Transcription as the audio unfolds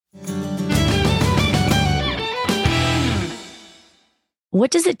What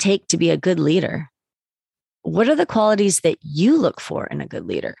does it take to be a good leader? What are the qualities that you look for in a good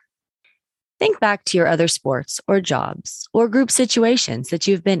leader? Think back to your other sports or jobs or group situations that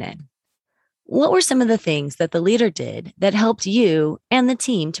you've been in. What were some of the things that the leader did that helped you and the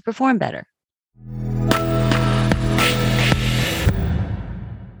team to perform better?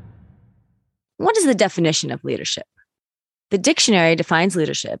 What is the definition of leadership? The dictionary defines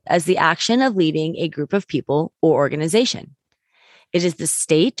leadership as the action of leading a group of people or organization. It is the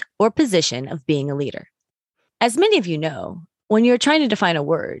state or position of being a leader. As many of you know, when you're trying to define a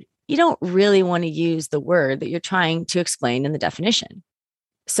word, you don't really want to use the word that you're trying to explain in the definition.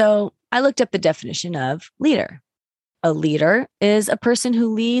 So I looked up the definition of leader. A leader is a person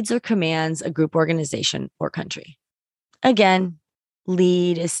who leads or commands a group, organization, or country. Again,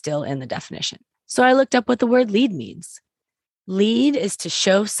 lead is still in the definition. So I looked up what the word lead means. Lead is to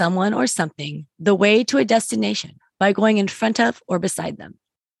show someone or something the way to a destination by going in front of or beside them.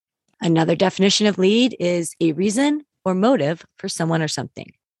 Another definition of lead is a reason or motive for someone or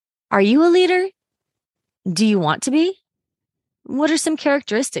something. Are you a leader? Do you want to be? What are some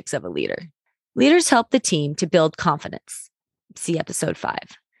characteristics of a leader? Leaders help the team to build confidence. See episode 5.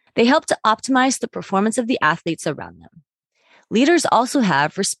 They help to optimize the performance of the athletes around them. Leaders also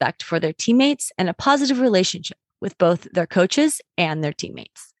have respect for their teammates and a positive relationship with both their coaches and their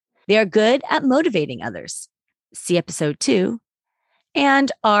teammates. They are good at motivating others. See episode 2.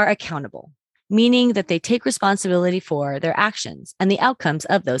 And are accountable, meaning that they take responsibility for their actions and the outcomes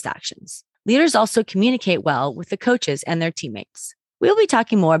of those actions. Leaders also communicate well with the coaches and their teammates. We'll be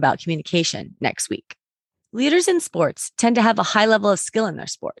talking more about communication next week. Leaders in sports tend to have a high level of skill in their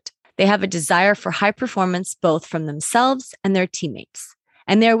sport. They have a desire for high performance both from themselves and their teammates,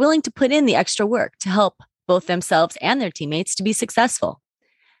 and they are willing to put in the extra work to help both themselves and their teammates to be successful.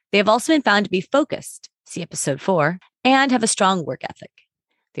 They have also been found to be focused, see episode 4, and have a strong work ethic.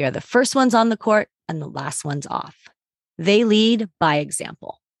 They are the first ones on the court and the last ones off. They lead by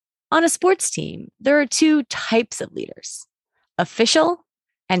example. On a sports team, there are 2 types of leaders, official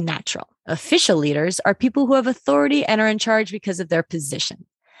and natural. Official leaders are people who have authority and are in charge because of their position.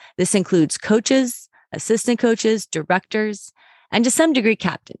 This includes coaches, assistant coaches, directors, and to some degree,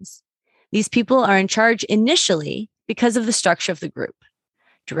 captains. These people are in charge initially because of the structure of the group.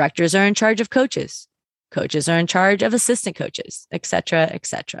 Directors are in charge of coaches. Coaches are in charge of assistant coaches, etc.,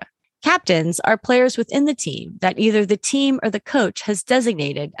 etc. Captains are players within the team that either the team or the coach has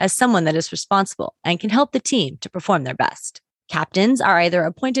designated as someone that is responsible and can help the team to perform their best. Captains are either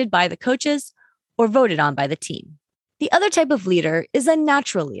appointed by the coaches or voted on by the team. The other type of leader is a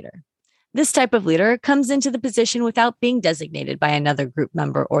natural leader. This type of leader comes into the position without being designated by another group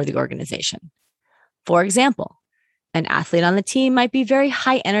member or the organization. For example, an athlete on the team might be very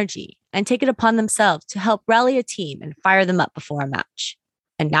high energy and take it upon themselves to help rally a team and fire them up before a match.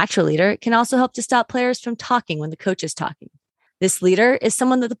 A natural leader can also help to stop players from talking when the coach is talking. This leader is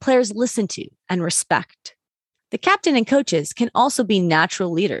someone that the players listen to and respect. The captain and coaches can also be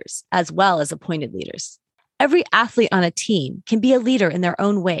natural leaders as well as appointed leaders. Every athlete on a team can be a leader in their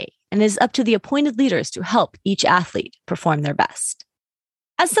own way, and it is up to the appointed leaders to help each athlete perform their best.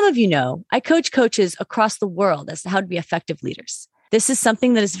 As some of you know, I coach coaches across the world as to how to be effective leaders. This is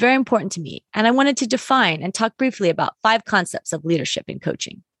something that is very important to me, and I wanted to define and talk briefly about 5 concepts of leadership in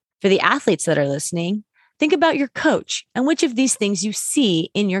coaching. For the athletes that are listening, think about your coach and which of these things you see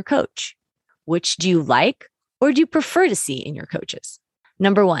in your coach. Which do you like or do you prefer to see in your coaches?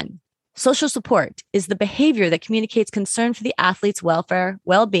 Number 1, social support is the behavior that communicates concern for the athlete's welfare,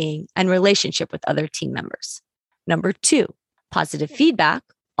 well-being, and relationship with other team members. Number 2, positive feedback,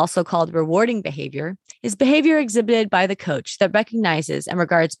 also called rewarding behavior, is behavior exhibited by the coach that recognizes and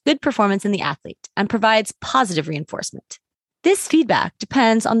regards good performance in the athlete and provides positive reinforcement. This feedback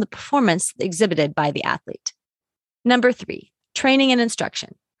depends on the performance exhibited by the athlete. Number 3, training and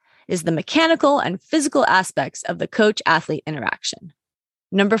instruction is the mechanical and physical aspects of the coach-athlete interaction.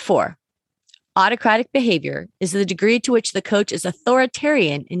 Number 4, autocratic behavior is the degree to which the coach is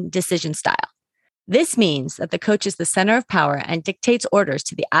authoritarian in decision style. This means that the coach is the center of power and dictates orders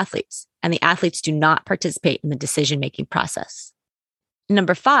to the athletes, and the athletes do not participate in the decision-making process.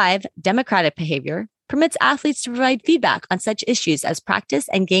 Number 5, democratic behavior permits athletes to provide feedback on such issues as practice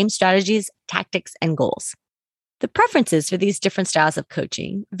and game strategies, tactics, and goals. The preferences for these different styles of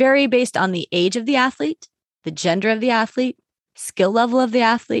coaching vary based on the age of the athlete, the gender of the athlete, skill level of the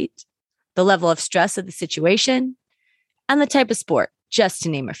athlete, the level of stress of the situation, and the type of sport, just to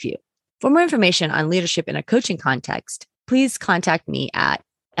name a few. For more information on leadership in a coaching context, please contact me at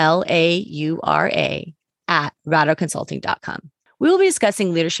laura@radoconsulting.com. We will be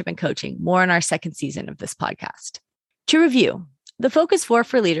discussing leadership and coaching more in our second season of this podcast. To review, The focus for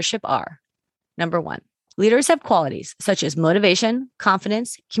leadership are: number 1, leaders have qualities such as motivation,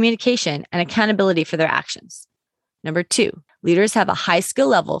 confidence, communication, and accountability for their actions. Number 2, leaders have a high skill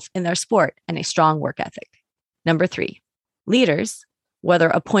level in their sport and a strong work ethic. Number 3, leaders, whether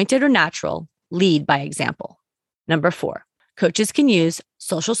appointed or natural, lead by example. Number 4, coaches can use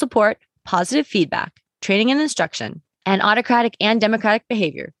social support, positive feedback, training and instruction, and autocratic and democratic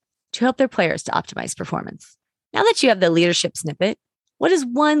behavior to help their players to optimize performance. Now that you have the leadership snippet, what is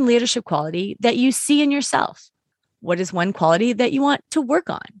one leadership quality that you see in yourself? What is one quality that you want to work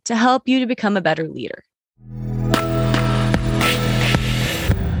on to help you to become a better leader?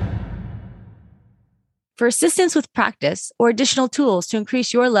 For assistance with practice or additional tools to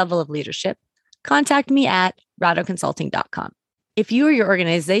increase your level of leadership, contact me at radoconsulting.com. If you or your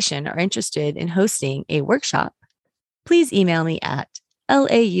organization are interested in hosting a workshop, please email me at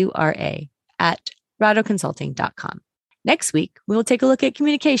laura@radoconsulting.com. Next week, we will take a look at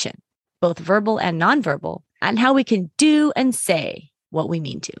communication, both verbal and nonverbal, and how we can do and say what we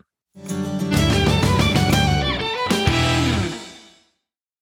mean to.